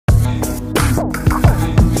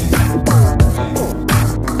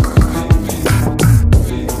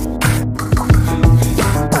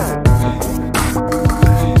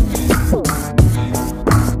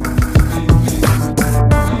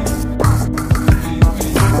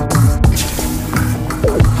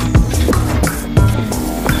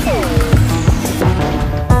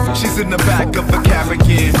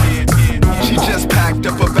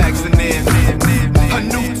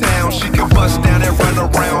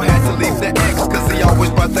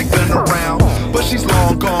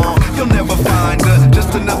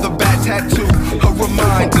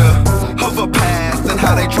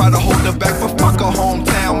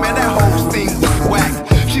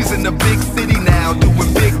now,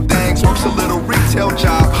 doing big things. Works a little retail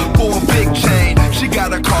job for a big chain. She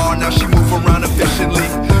got a car, now she move around efficiently.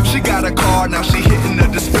 She got a car, now she hitting the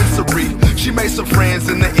dispensary. She made some friends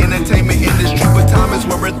in the entertainment industry, but time is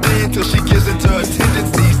wearing thin till she gives into her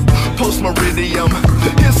tendencies. Post Meridium,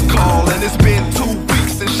 his call, and it's been 2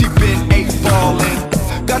 weeks since she been 8-balling.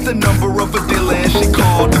 Got the number of a dealer and she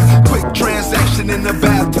called him. Quick transaction in the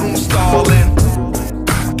bathroom stalling.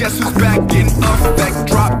 Guess who's back in effect?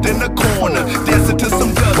 Dropped in the corner, dancing to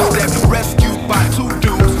some dubstep. Rescued by 2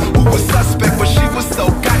 dudes who was suspect, but she was so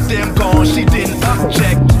goddamn gone she didn't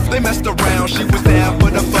object. They messed around, she was down for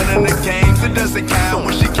the fun and the games. It doesn't count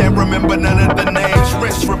when she can't remember none of the names.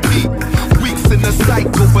 Rinse, repeat, weeks in the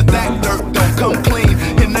cycle, but that dirt don't come clean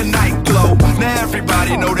in the night glow. Now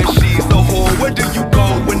everybody know that she's the whore. Where do you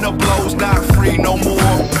go when the blow's not free no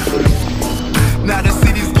more? Now the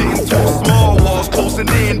city's getting too small, walls closing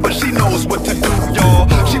in, but she knows what to do, y'all.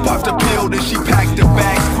 She popped a pill, then she packed her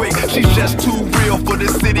bags quick. She's just too real for the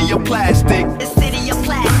city of plastic. The city of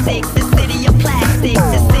plastic, the city of plastic,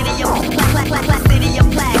 the city of city of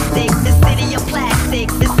plastic, the city of plastic,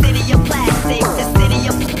 the city of plastic, the city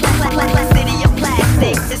of city of plastic, the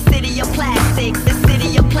city of plastic, the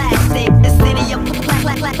city of plastic, the city of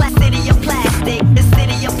city of plastic, the city of plastic, the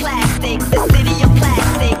city of plastic, the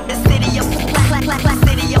city of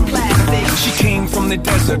city of plastic. She came from the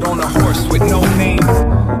desert on a horse with no name,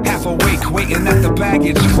 half awake waiting at the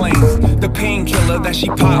baggage claim. The painkiller that she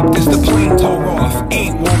popped as the plane tore off,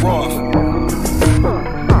 ain't wore off.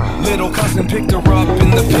 Little cousin picked her up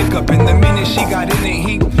in the pickup, and the minute she got in it,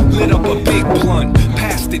 he lit up a big blunt,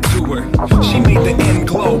 passed it to her. She made the end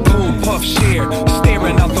glow, pull, puff, share,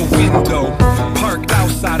 staring out the window. Parked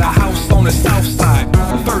outside a house on the south side.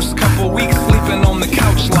 First couple weeks sleeping on the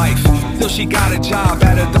couch life, till she got a job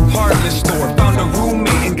at a department store. Found a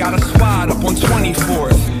roommate and got a spot up on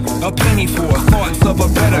 24th. A penny for thoughts of a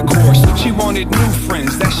better course. She wanted new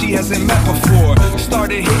friends that she hasn't met before.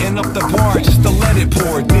 Started hitting up the bar just to let it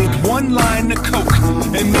pour. Did 1 line of coke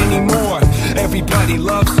and many more. Everybody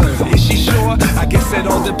loves her, is she sure? I guess it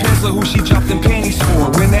all depends on who she dropped them panties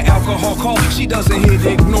for. When the alcohol calls, she doesn't hit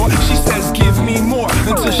ignore. She says give me more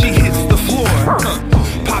until she hits the floor.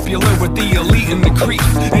 Popular with the elite and the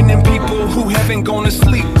creeps, and them people who haven't gone to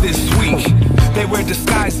sleep this week. They wear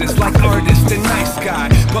disguises like artists and nice guy,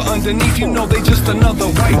 but underneath you know they just another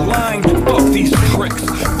white line. Fuck these pricks,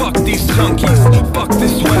 fuck these junkies, fuck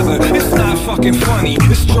this weather. It's not fucking funny,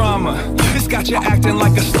 it's drama. It's got you acting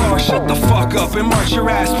like a star. Shut the fuck up and march your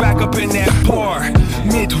ass back up in that bar.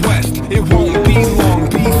 Midwest, it won't be long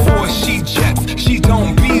before she jets. She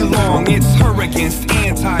don't belong, it's her against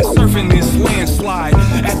anti. Surfing this landslide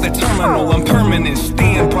at the terminal, I'm permanent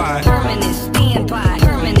standby. Permanent standby,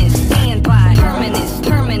 permanent standby, permanent,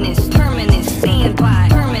 permanent, permanent standby,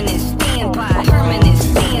 permanent standby, permanent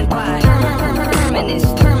standby,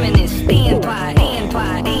 permanent, permanent standby, standby,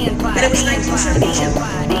 standby. And it was 1972.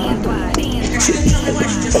 She didn't tell me why,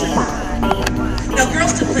 she just said. Now,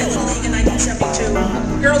 girls didn't play Little League in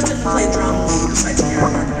 1972. Girls didn't play drums besides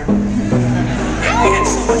Karen Carpenter. And we had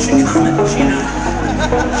so much in common, you know.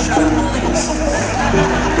 Shut up, bullies.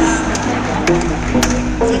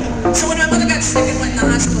 So when my mother got sick and went in the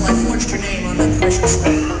hospital, I forged her name on the commercial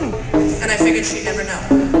slip. And I figured she'd never know.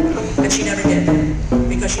 And she never did.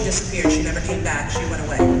 Because she disappeared. She never came back. She went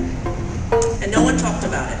away. And no one talked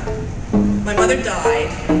about it. My mother died,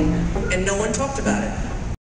 and no one talked about it.